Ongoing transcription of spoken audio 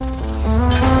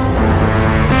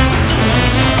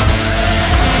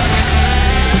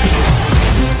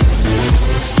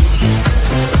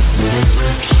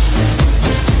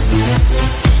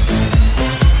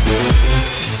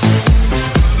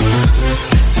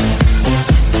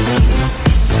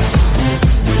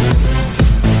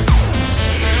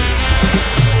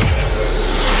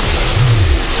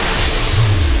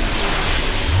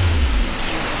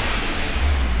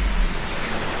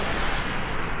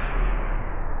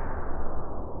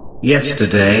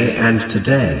yesterday and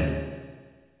today.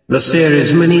 The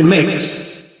series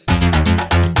Minimix.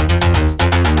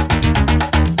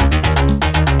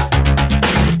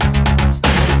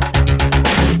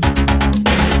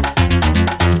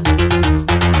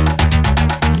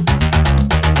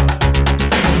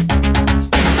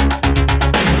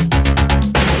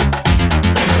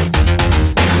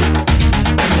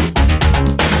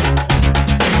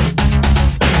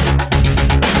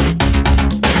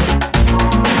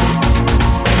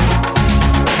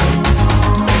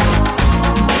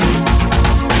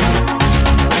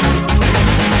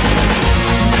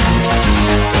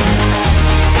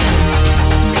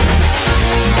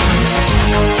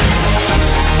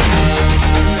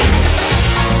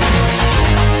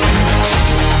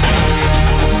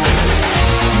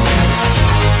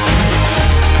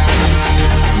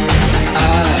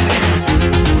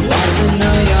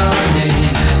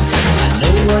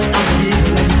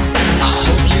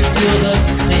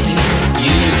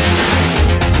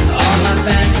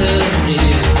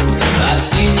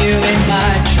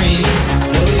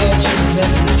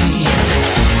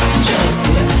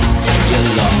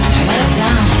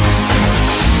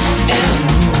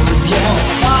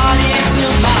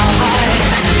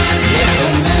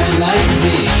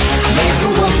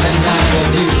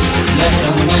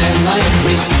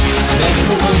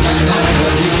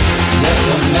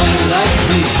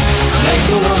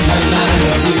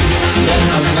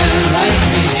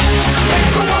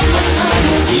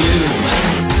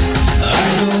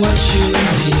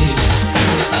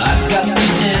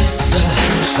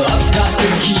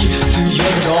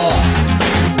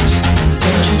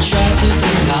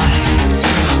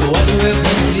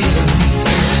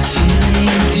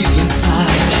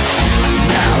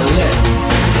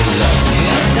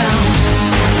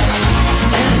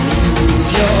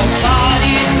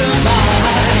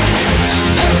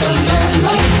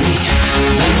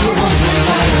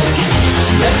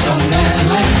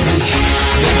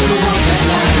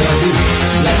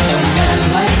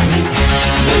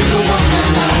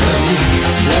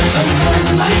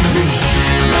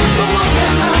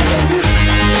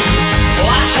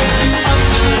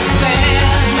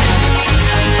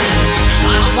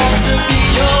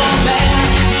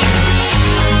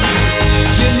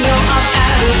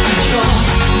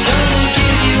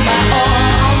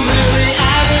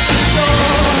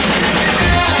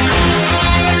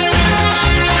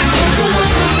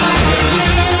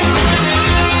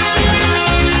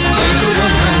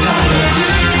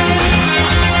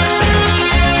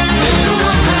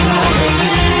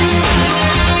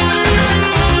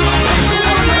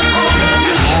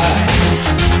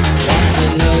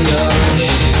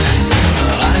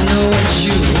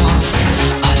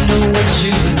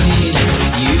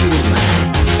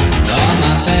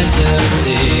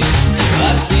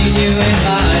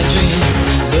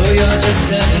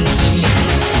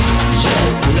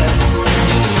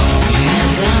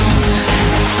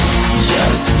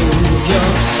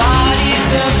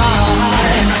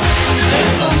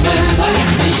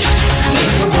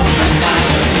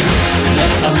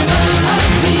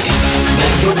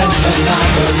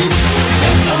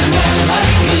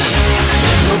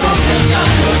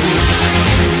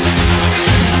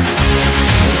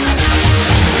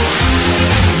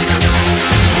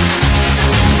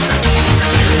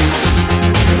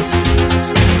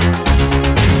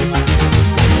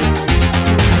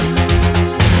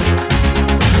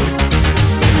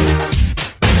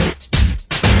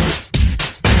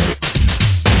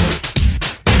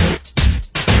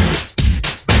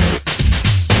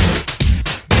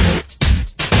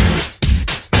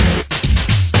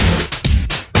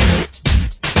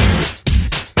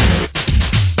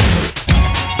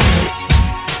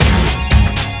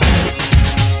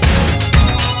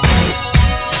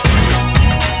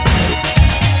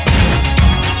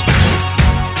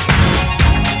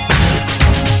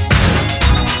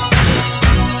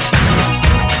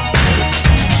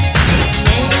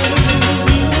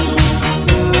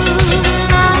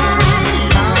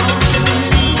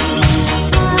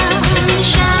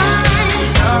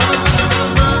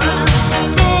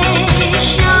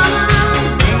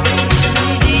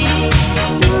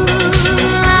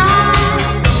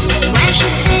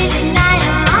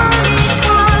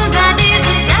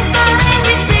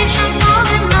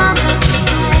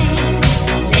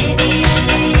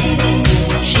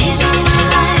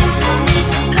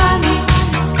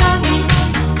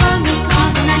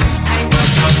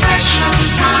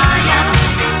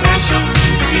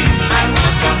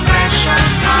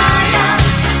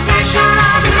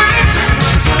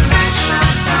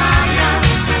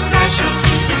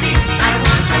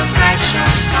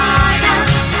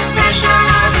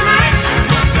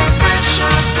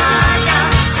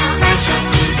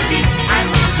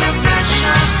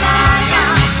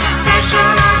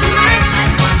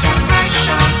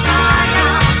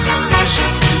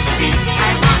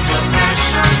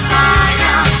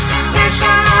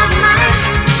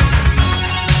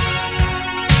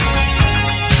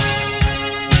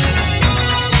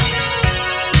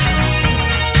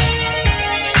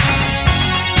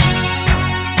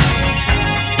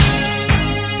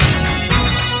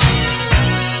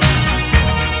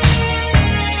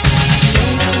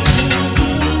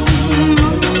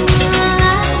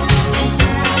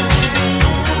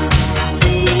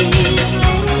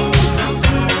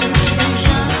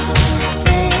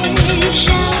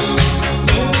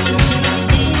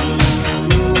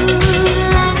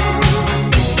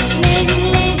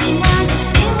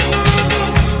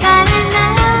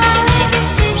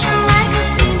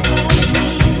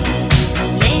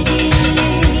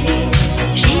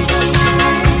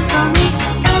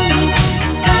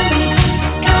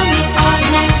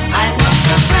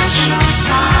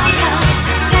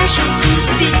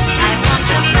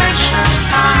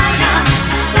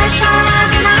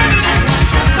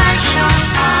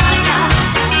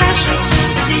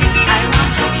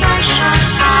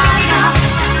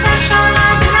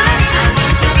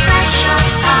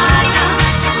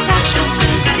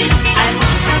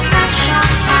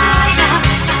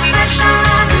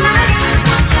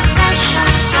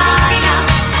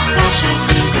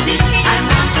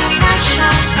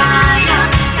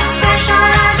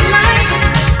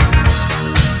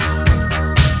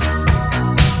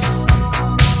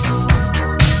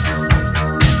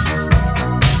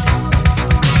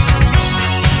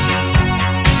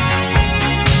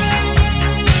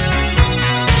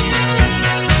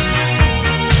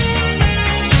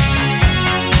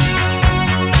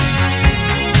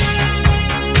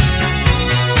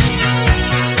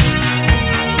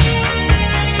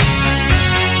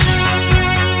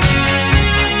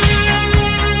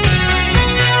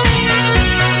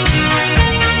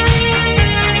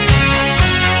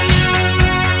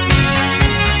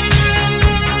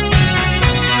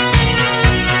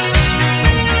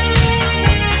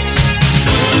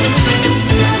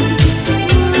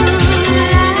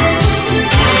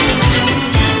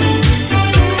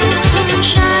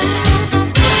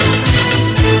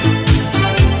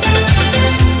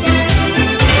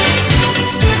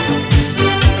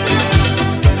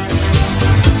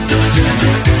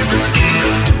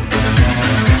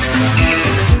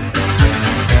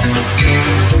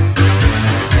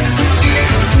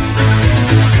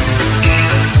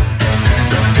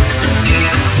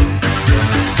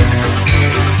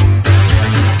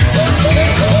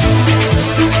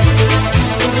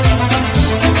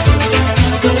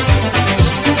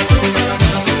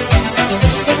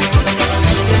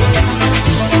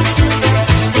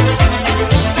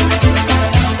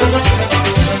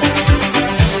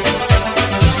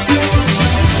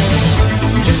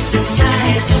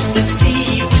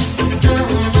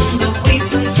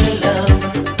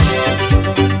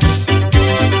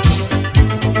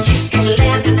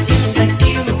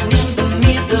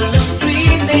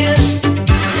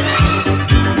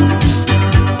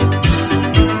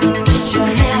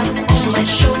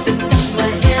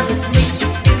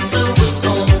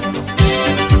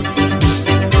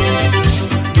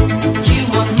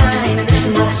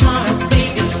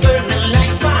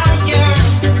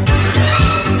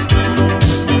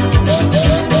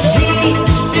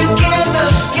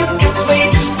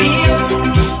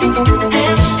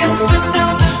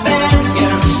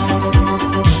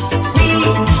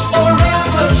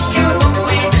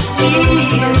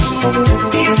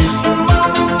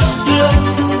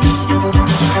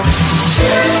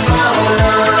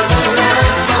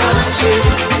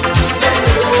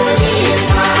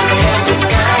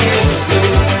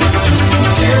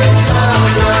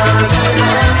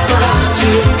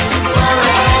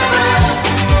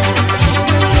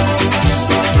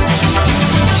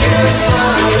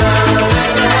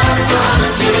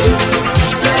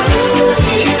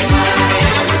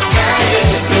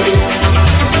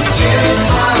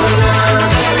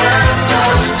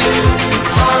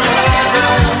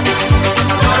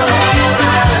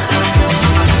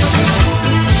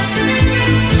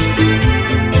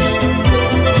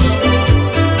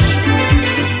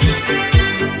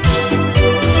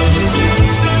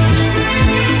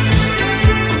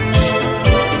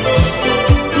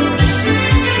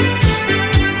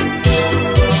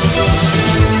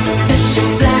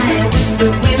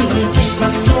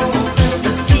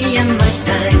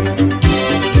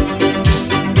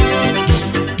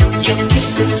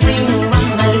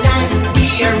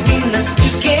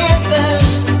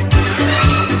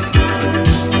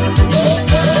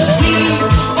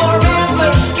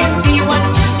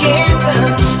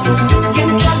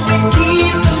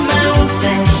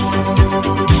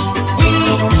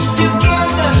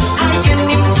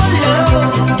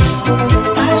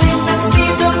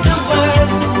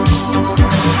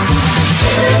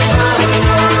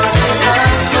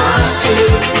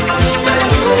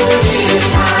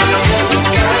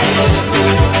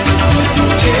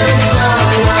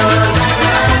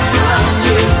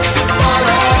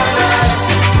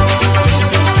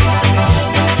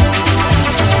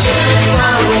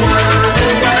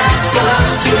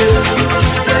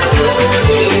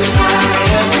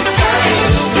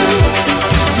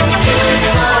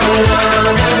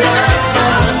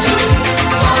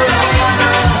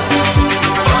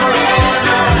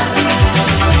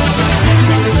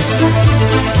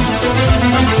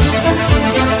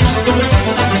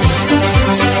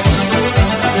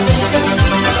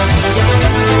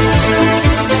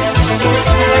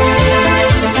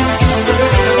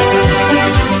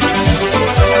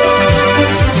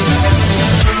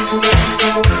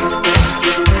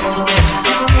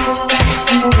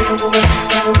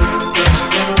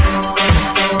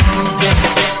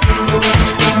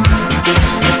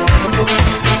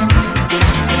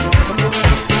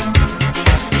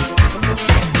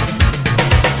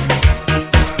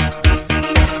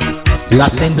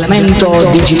 L'assemblamento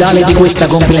digitale di questa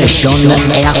compilation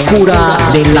è a cura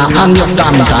della anni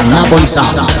 80 Napoli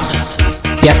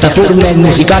Sound, piattaforme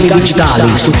musicali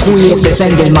digitali su cui è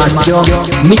presente il marchio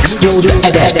Mixcloud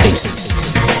ed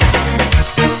Artis.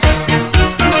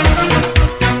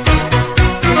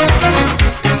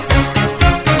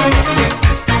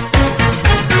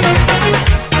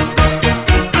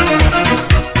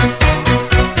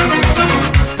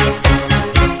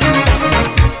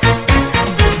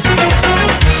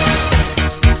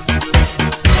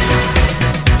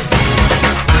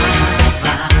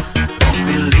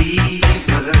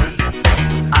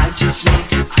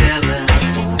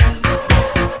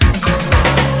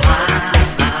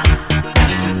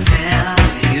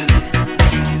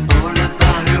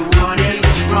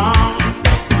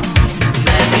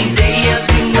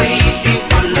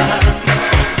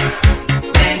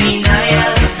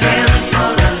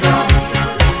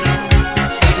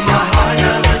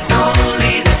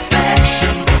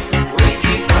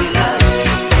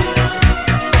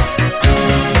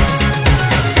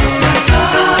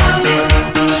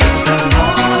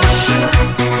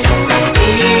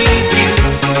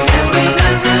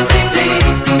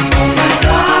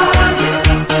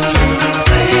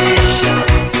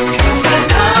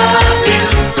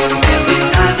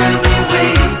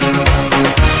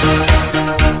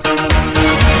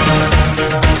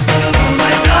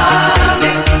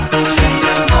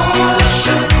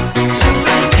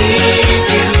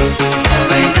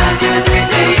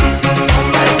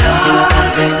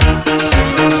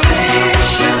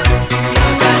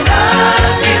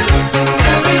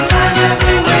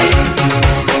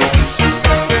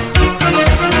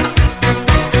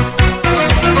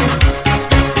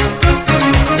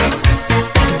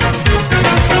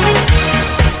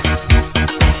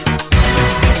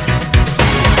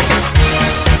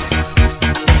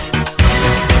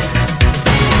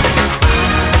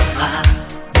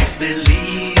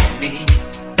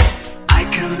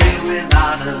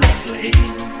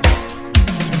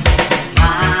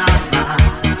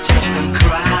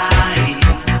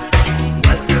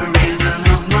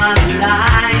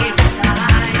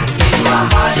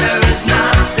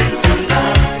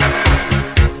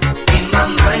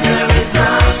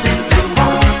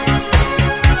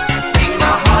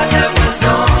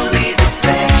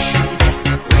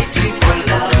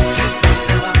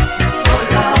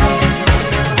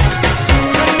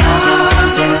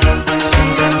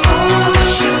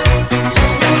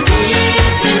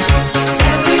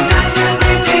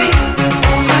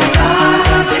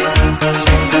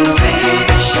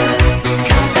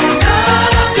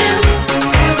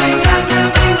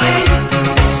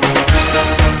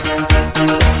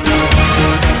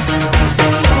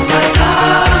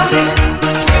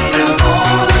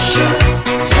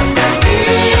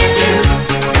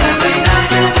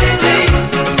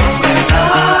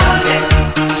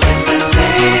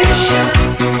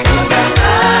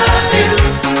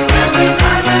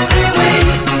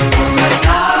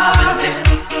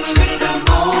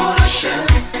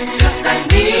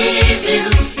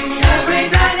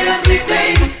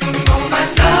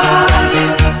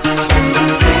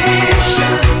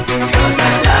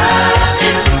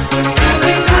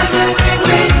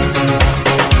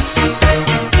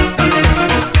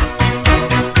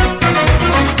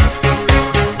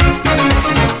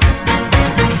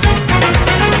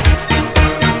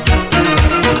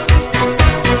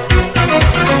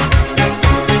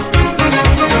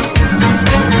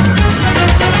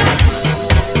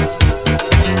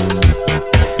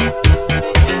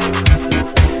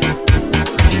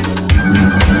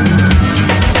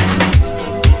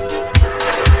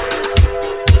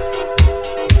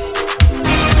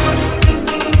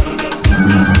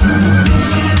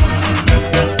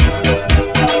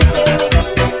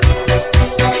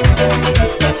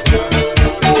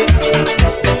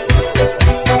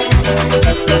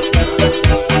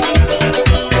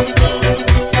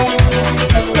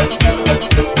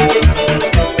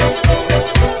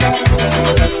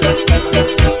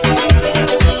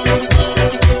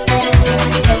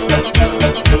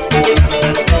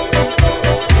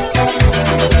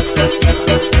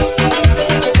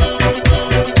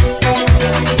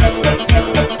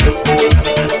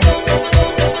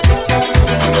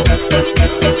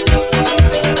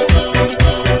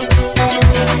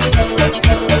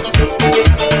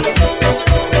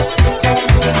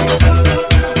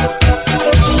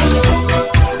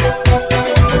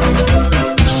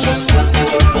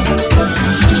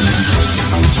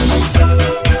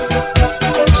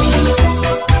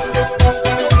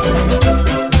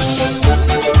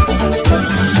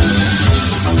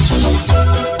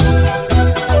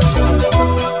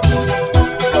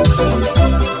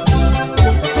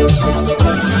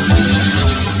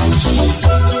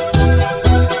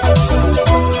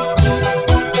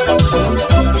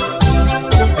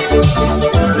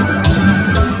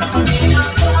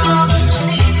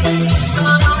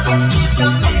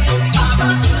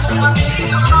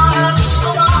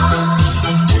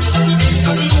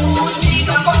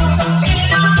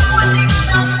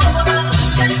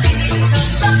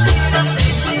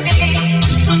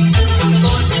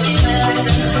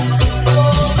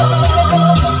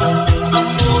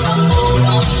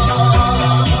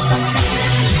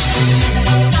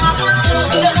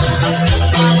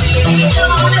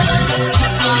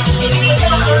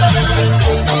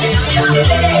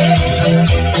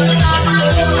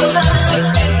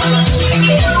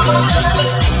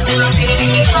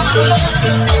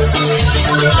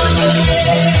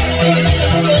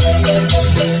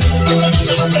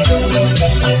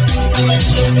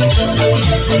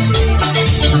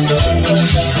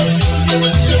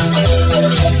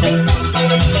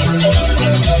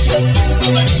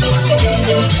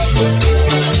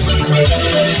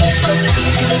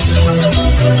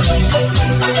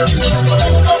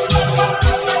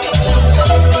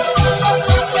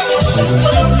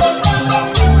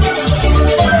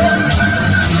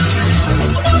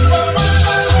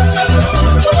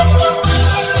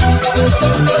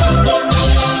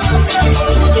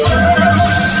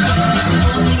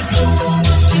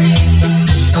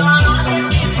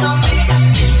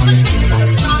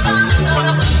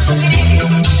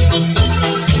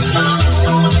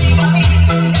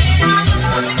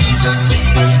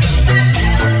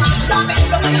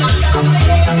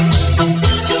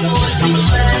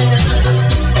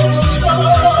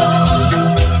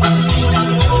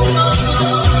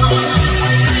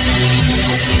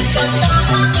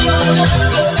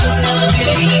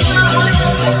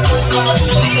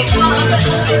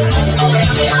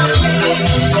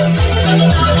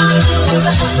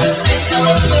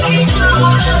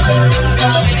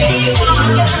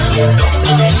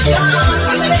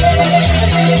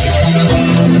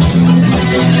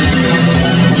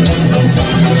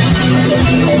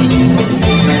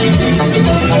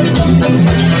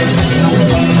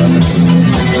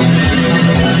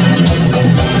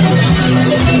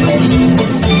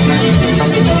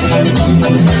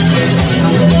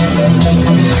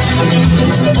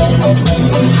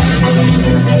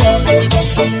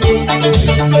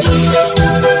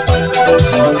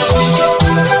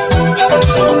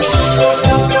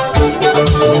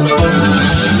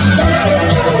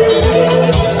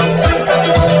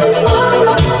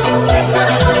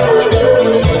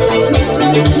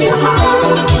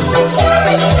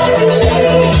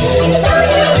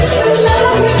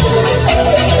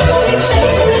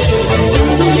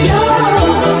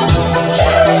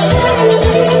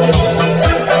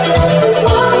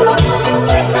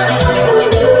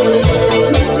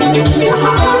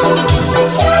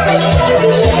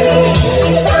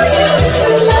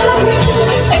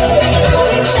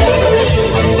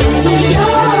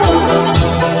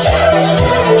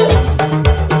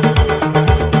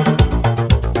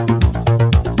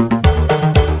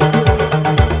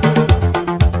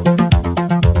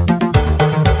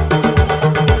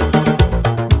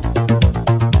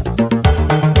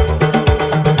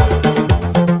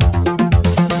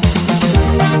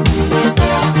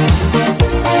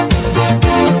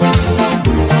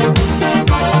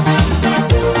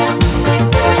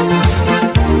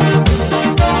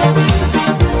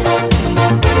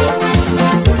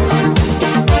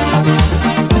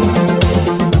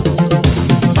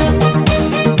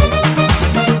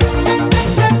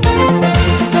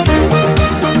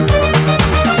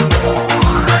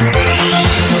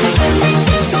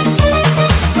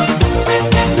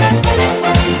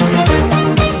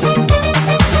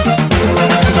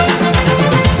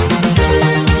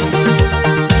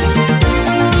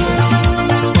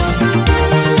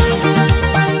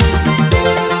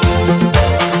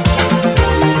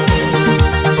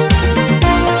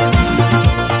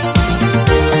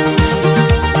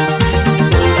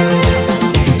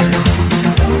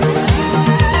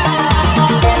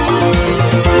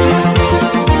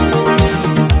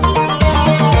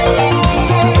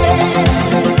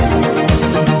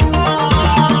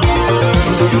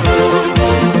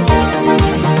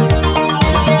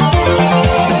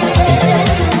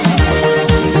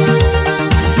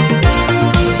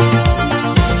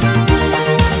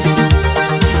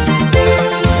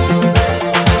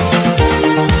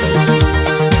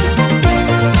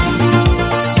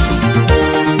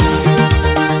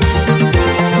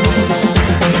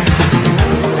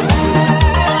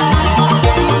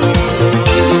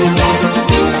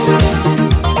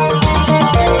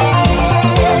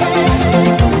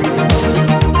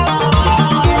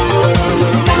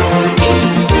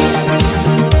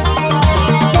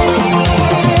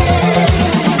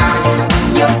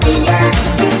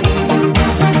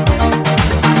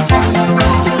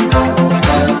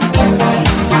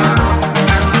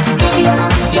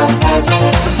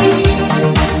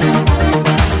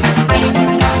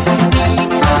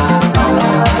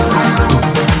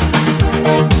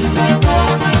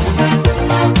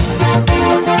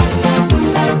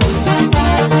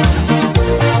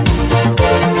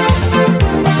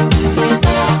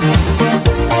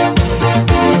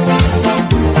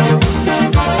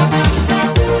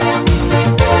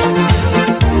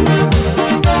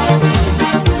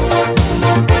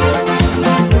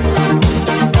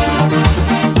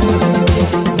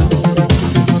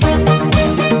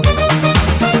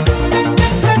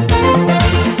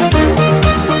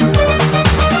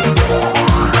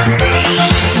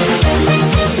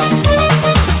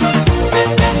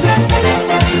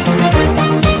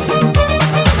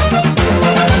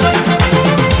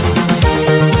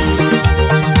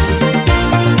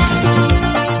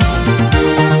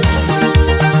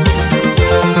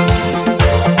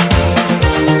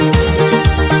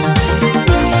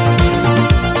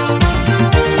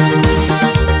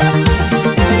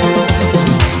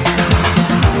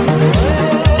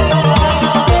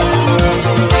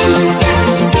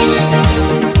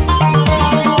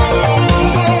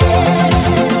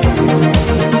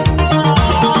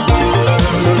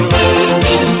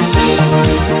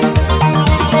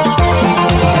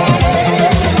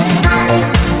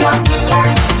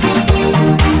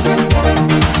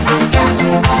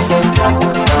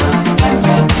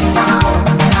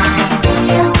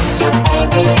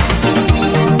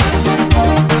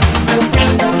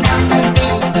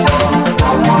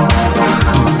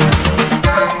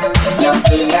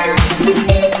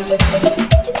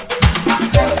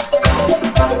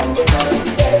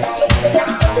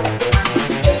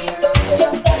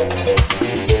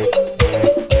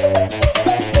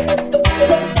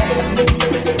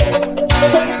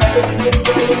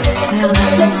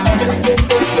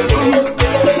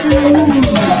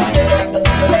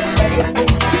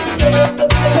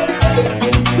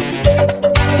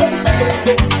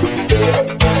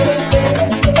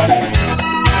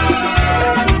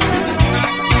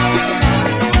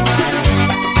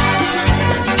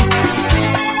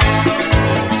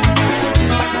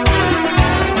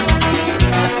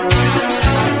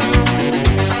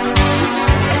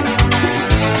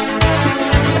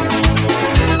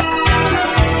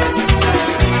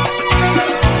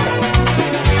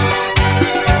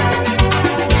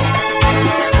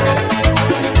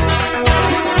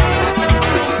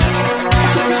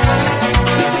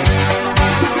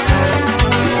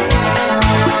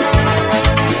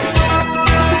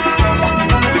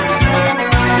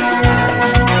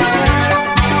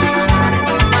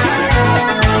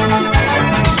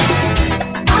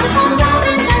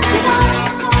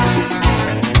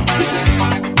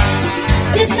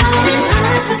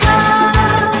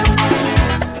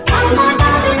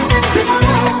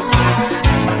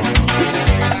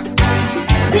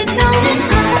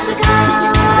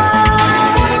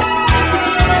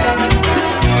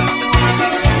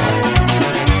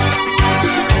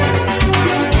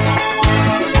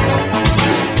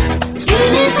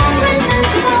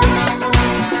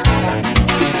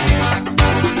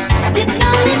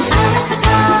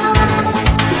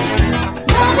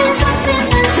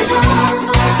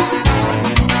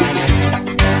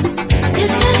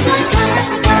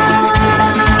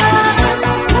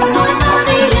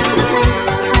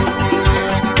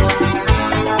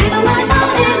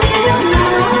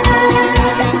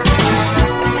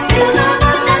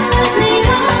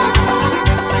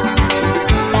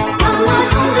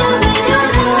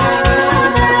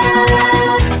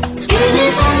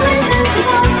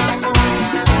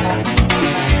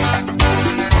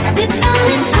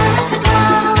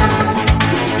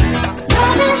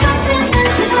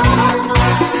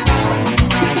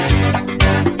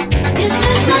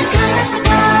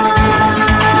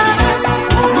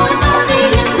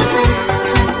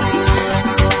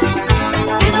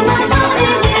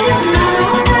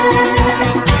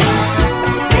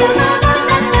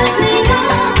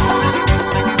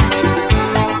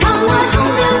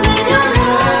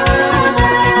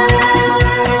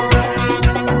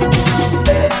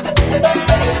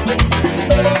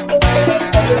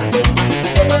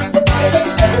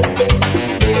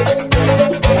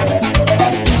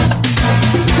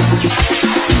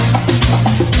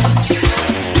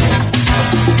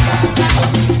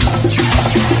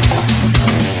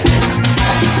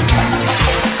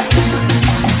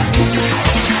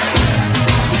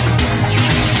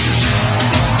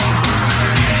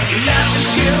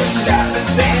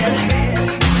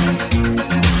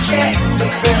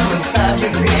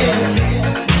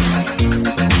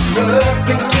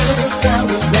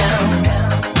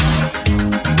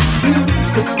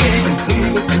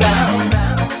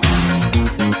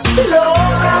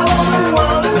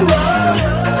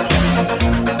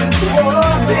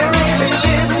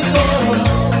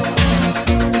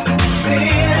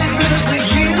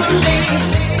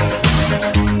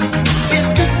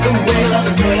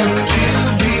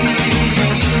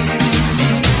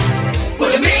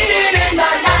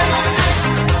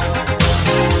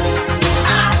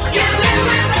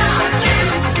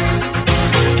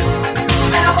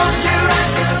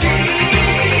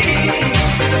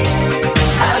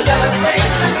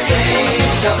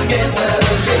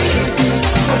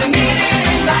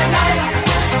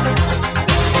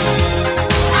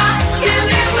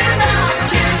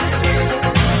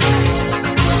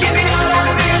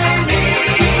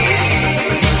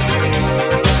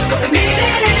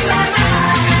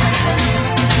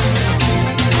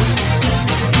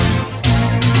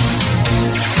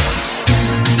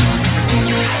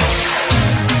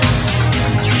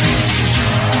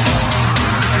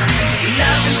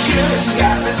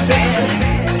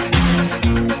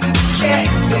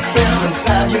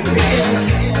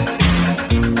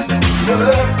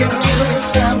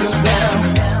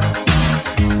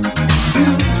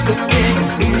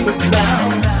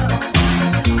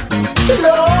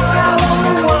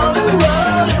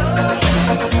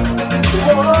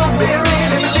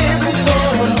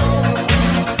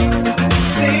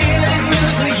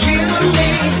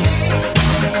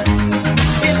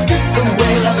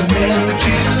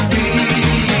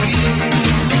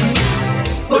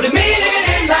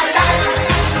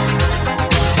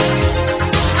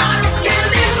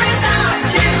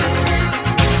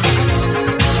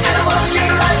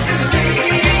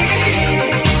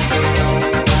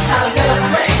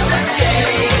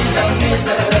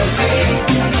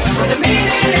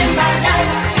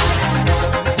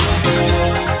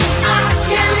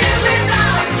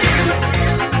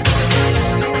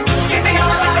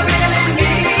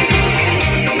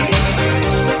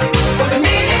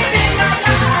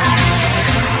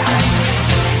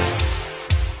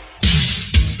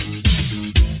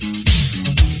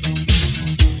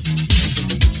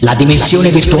 la dimensione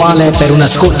virtuale per un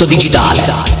ascolto digitale.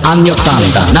 Anni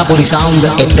 80, Napoli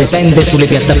Sound è presente sulle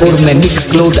piattaforme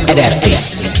Mixcloud ed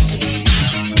Artis.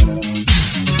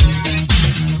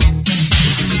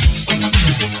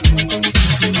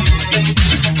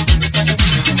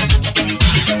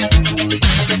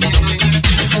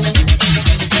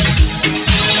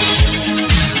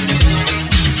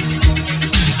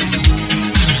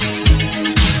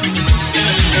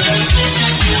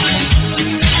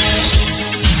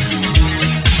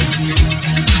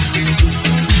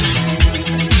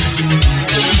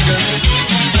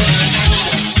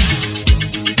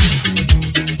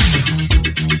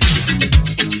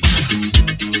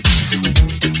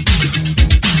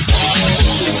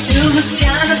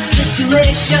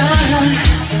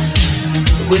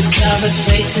 With covered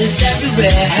faces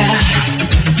everywhere,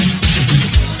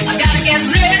 I gotta get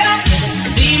rid of this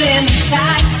feeling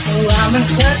inside, so I'm in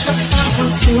search for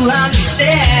someone to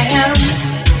understand.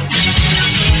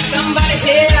 Somebody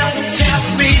here will tell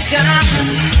the reason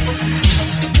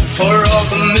for all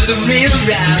the misery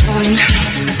around.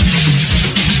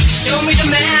 Show me the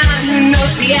man who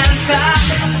knows the answer.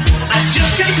 I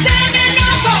just can't stand it no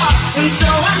more, and so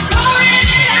I'm pouring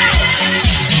it out.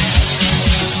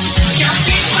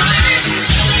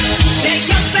 Take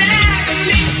your bag and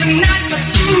leave tonight, 'cause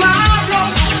tomorrow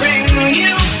will bring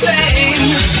you pain.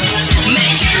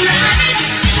 Make it right,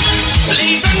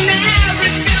 leaving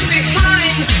everything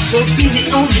behind will be the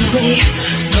only way.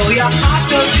 Though your heart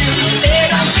tells you to stay,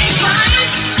 don't think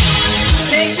twice.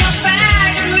 Take your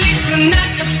bag and leave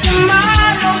tonight, 'cause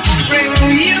tomorrow will bring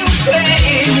you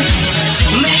pain.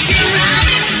 Make it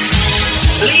right,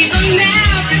 leaving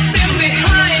everything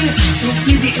behind will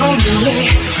be the only way.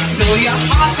 Though your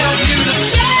heart tells you to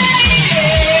stay.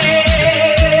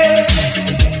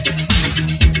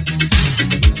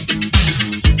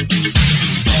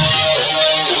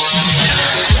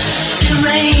 The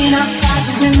rain outside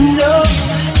the window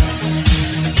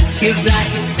feels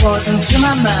like it pours into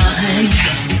my mind.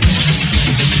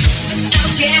 And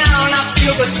again I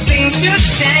feel that things should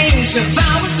change. If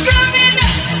I was strong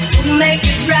enough to make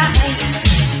it right.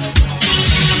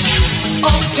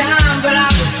 All the time that I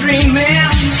was dreaming,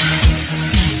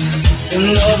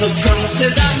 and all the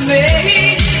promises I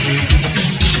made.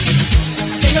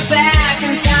 Take me back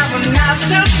in time when I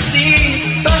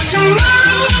succeed, but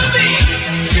tomorrow will be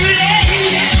too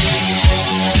late.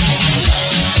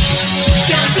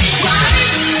 Can't be quiet.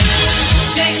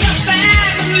 Take your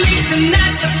bag and leave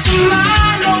tonight, 'cause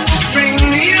tomorrow will bring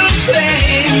you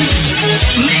pain.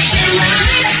 Make it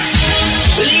right,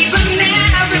 leaving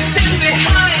everything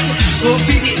behind will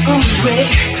be the only way.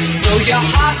 Though your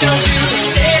heart tells you to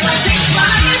stay, like think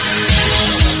twice.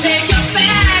 Take your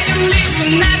bag and leave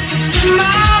tonight, 'cause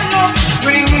tomorrow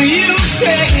bring you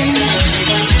pain.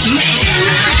 Make it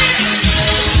right,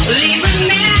 leaving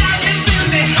everything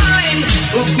behind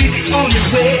will be the only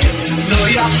way. Though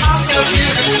your heart tells you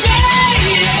to stay.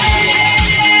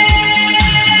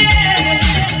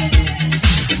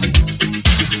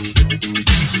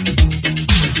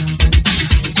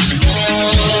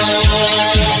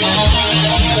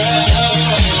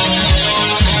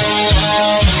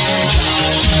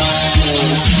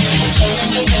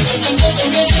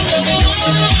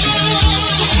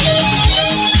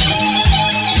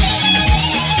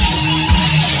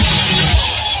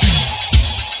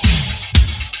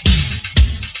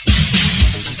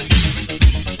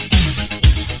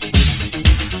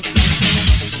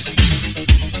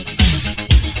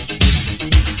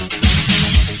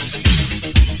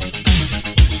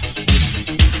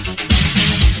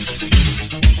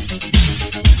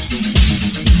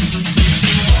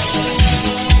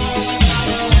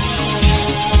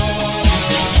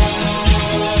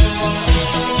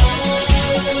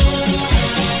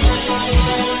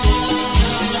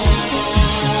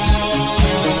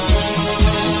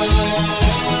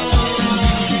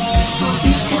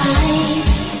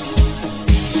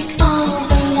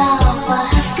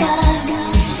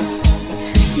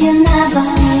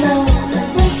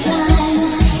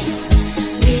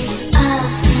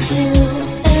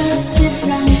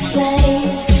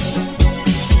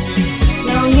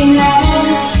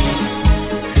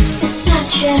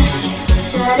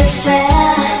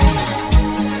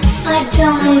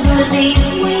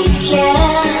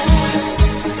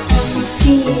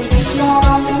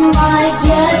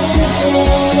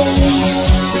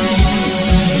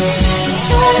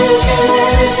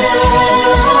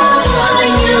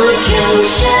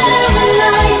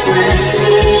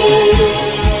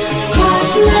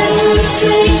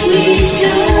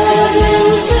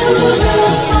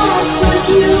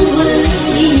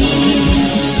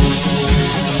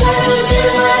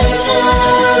 Sentimental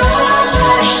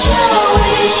passion.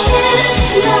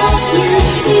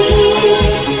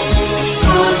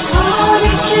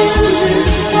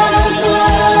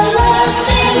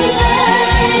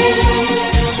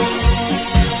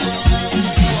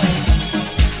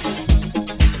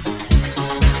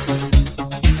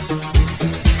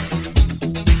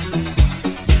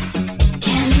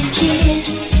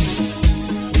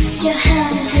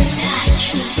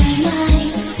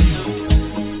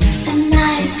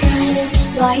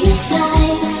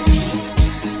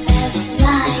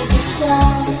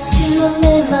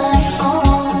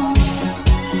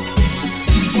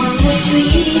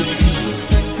 sweet.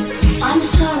 I'm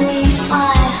sorry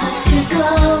I have to go.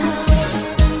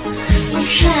 We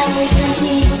share the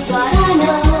heat, but I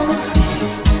know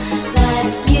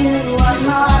that you are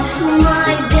not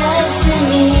my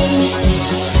destiny.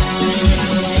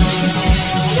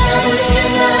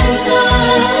 Sentimental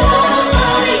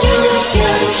lover, you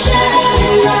can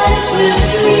share life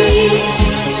with me.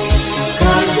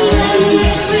 'Cause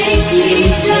memories quickly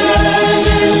turn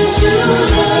into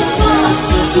the past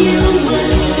that you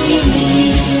will see.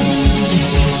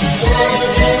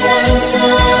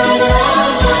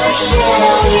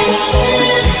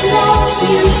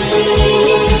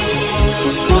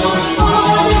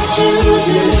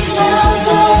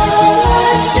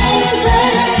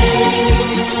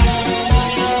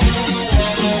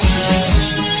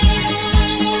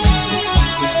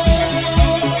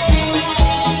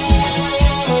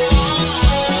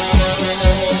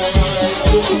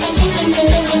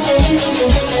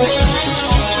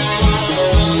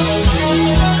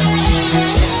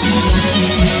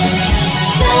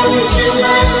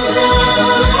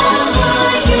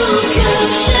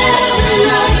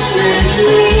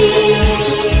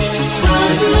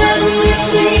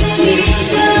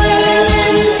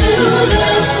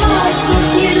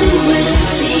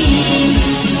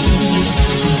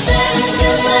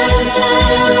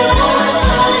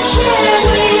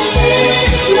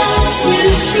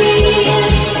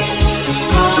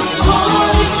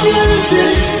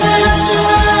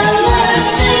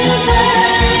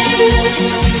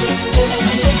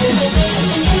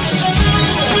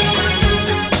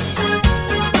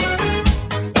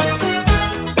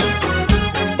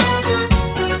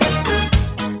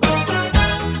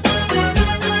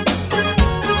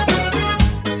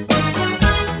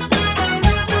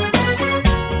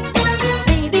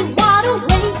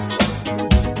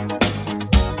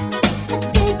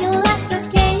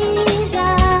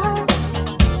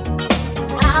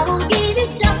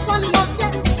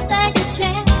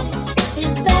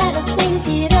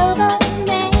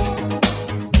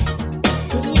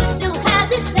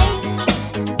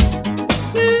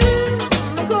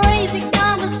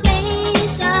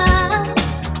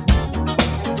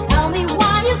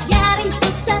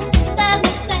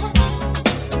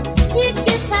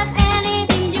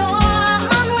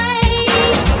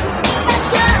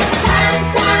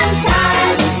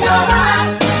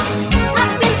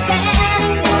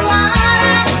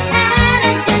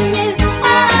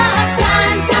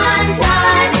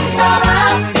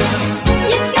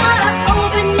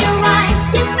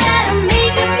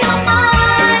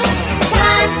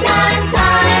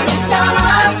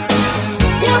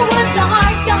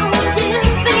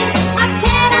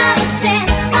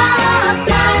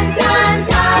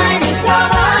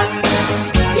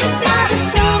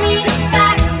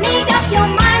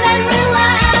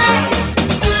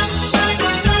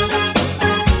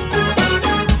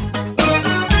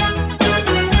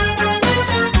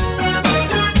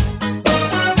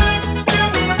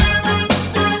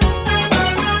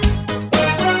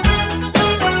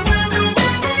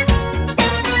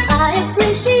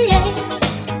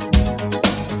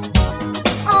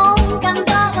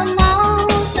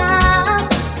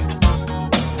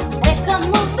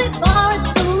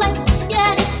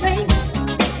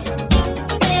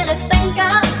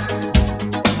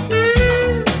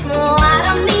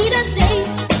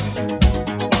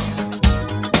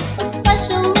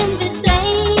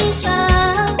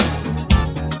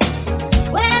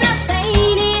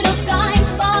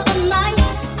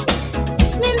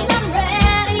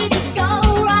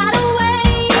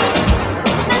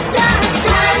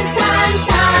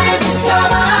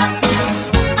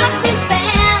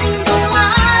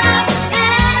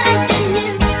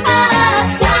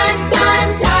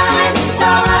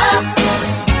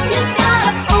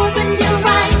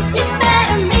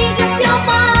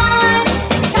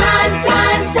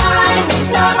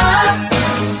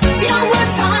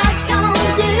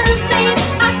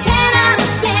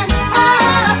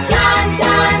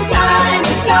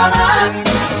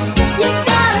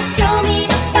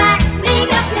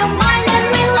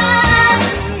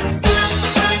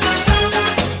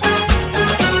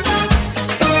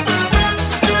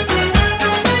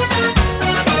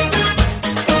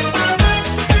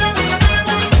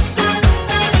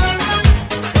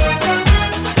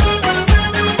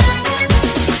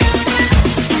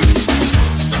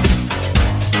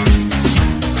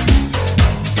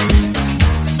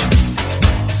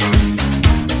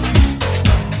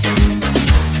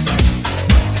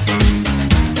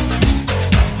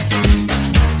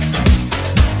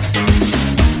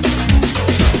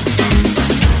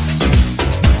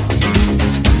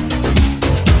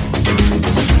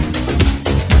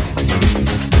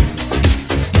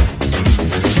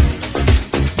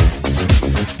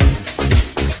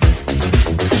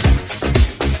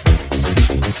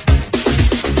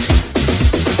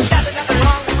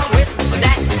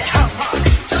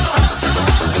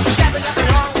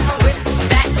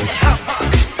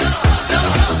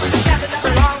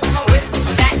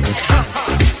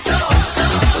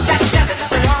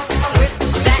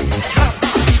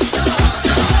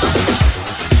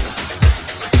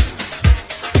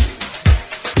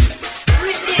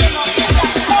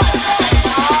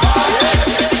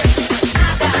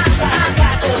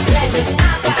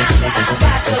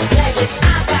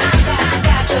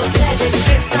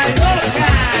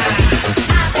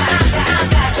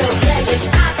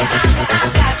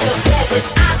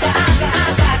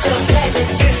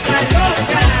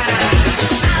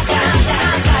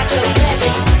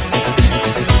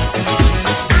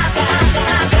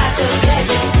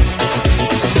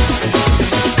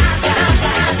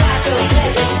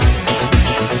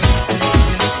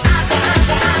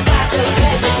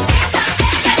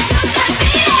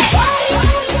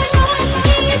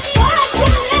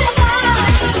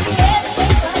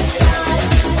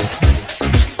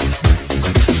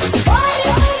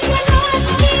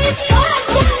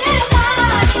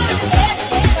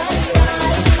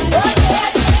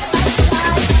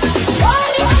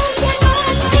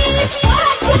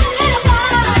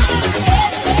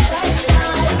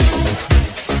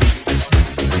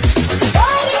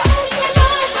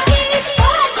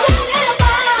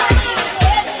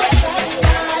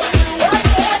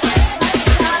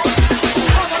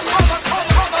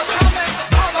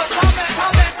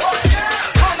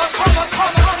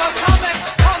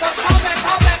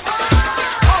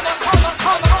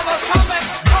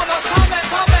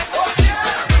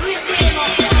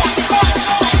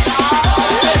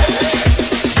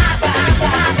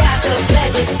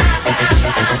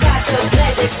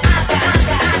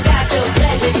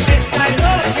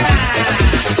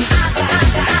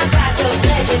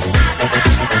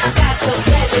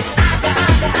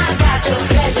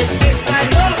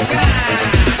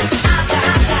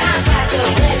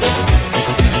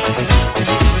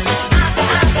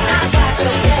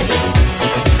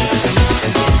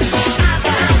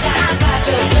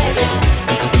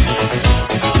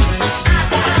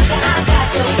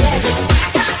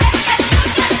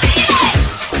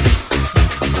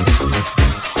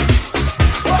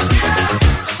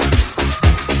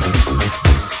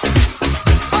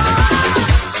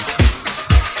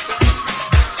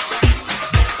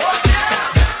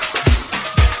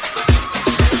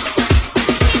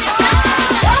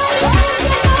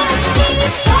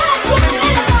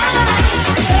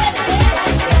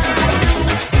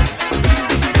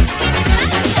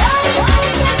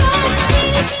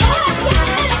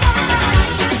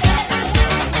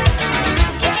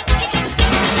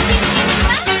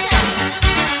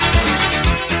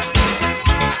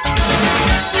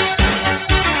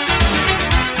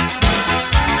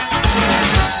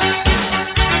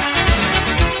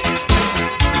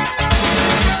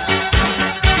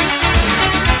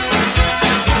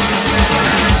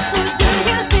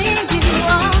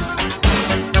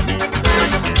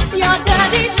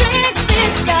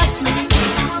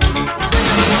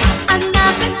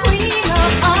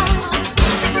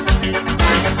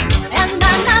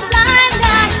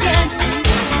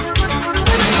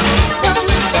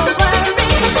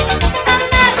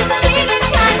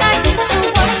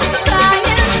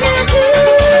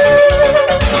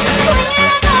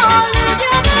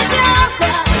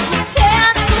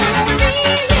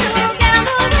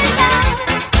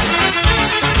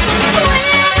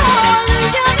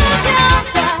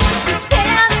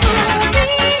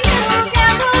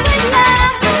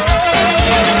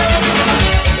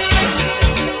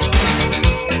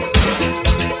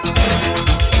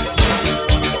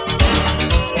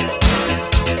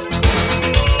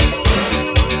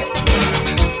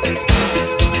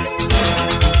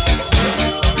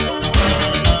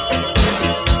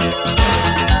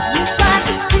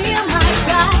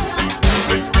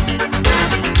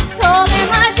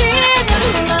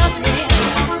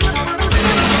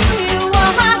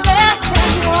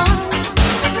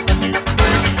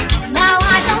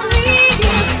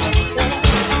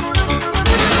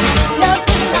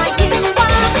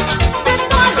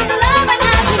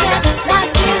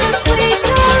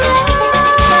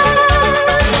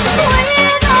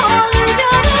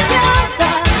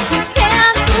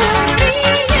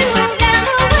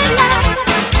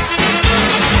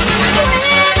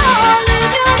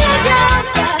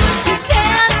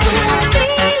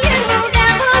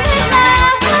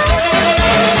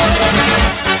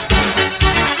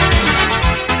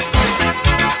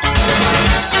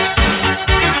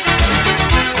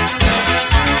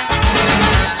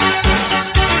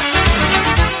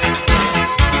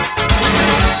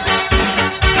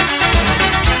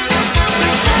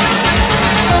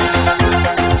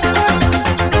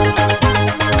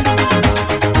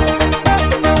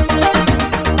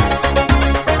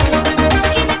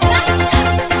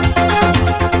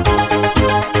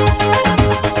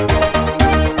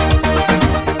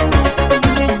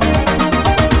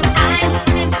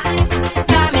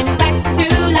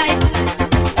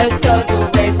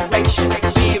 resurrection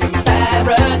here in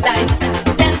paradise.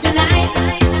 Then tonight,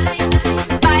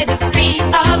 by the tree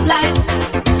of life,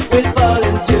 we'll fall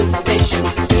into temptation.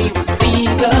 We will see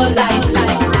the light.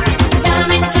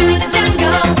 Come into the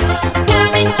jungle.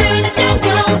 Come into the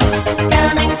jungle.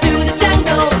 Come into the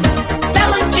jungle. 'Cause I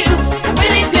want you, I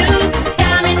really do.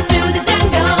 Come into the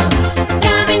jungle.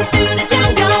 Come into the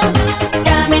jungle.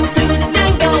 Come into the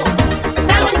jungle. 'Cause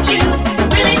I want you, I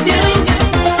really do.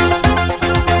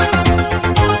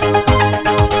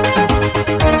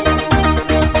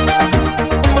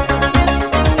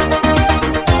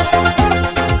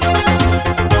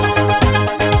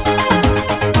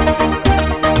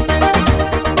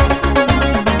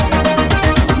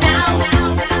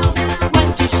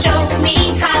 Won't you show me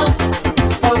how?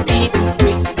 Forbidden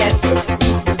fruit together,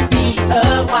 it will be a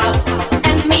wow.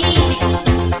 And me,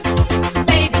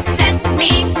 baby, set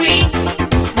me free.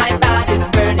 My body's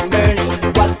burning, burning.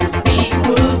 What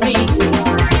will be?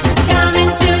 Come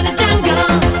into the jungle.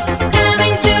 Come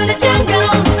into the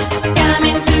jungle. Come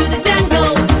into the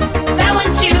jungle. 'Cause I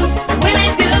want you, I really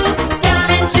do.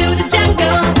 Come into the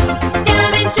jungle.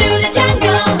 Come into the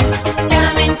jungle.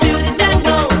 Come into the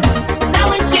jungle. 'Cause I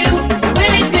want you, I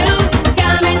really do.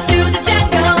 Come into the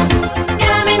jungle.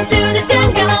 Come into the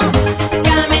jungle.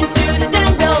 Come into the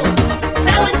jungle. 'Cause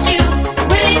I want you, I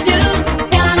really do.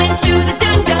 Come into the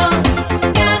jungle.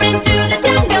 Come into the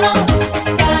jungle.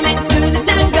 Come into the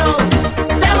jungle.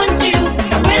 'Cause I want you,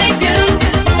 I really do.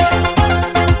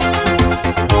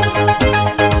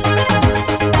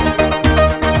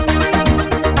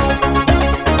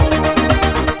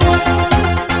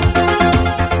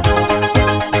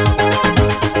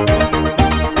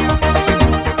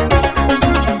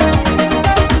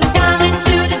 Come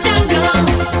into the jungle.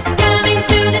 Come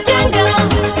into the jungle.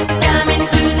 Come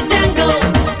into the jungle.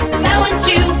 'Cause I want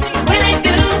you, I really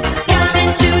do. Come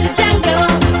into the jungle.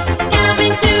 Come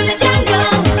into the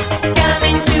jungle. Come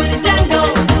into the jungle.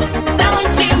 'Cause I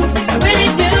want you, I really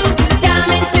do.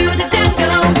 Come into the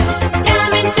jungle.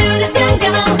 Come into the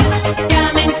jungle.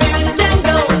 Come into the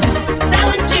jungle. 'Cause I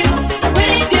want you, I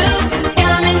really do.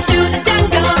 Come into the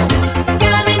jungle.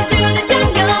 Come into the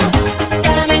jungle.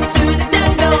 Come into the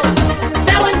jungle. 'Cause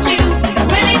I want you, I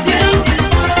really do.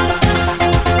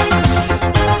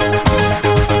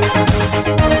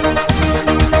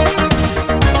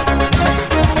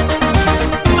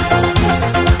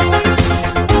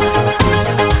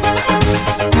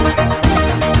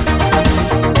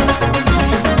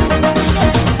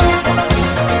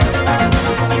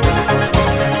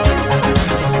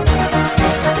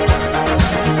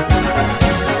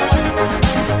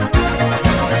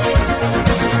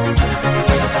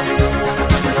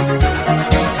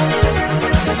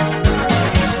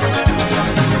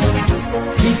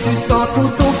 Si tu sens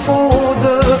tout au fond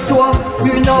de toi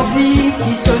une envie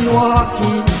qui se noie,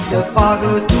 qui te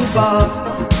parle tout bas,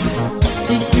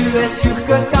 si tu es sûr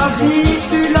que ta vie,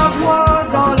 tu la vois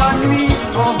dans la nuit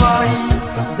envahie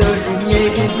de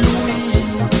lumière éblouie,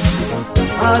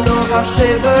 alors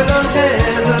achève le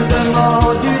rêve,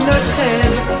 demande une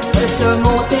trêve, laisse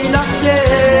monter la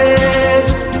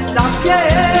fièvre, la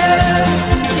fièvre.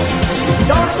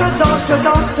 Danse, danse,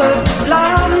 danse, la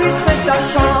nuit c'est ta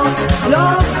chance.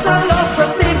 Lance, lance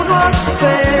tes bras,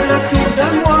 fais le tour de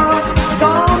moi.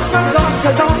 Danse, danse,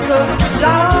 danse,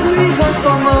 la nuit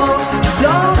recommence.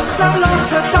 Lance,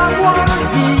 lance ta voix,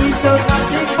 guidera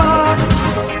tes pas.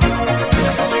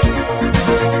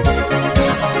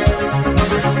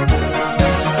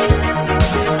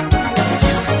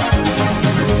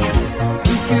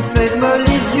 Si tu fermes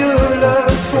les yeux le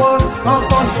soir en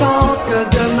pensant que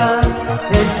demain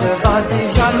elle sera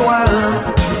déjà loin,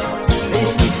 et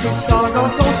si tu sens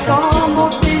dans ton sang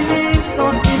monter les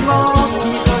sentiments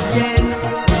qui reviennent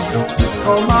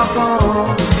comme avant,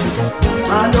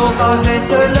 alors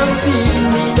arrête le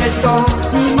film, il est temps,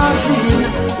 imagine,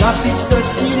 la piste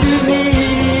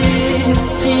s'illumine,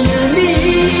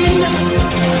 s'illumine.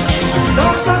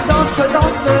 Danse, danse,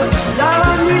 danse, la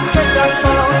nuit c'est ta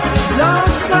chance.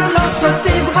 Lance, lance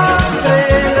tes bras,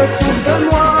 fais le tour de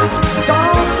moi.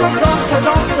 Danse, danse,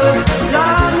 danse, la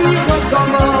nuit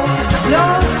recommence.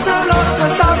 Lance, lance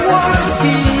ta voix,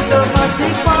 guidera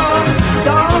tes pas.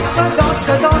 Danse,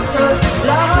 danse, danse,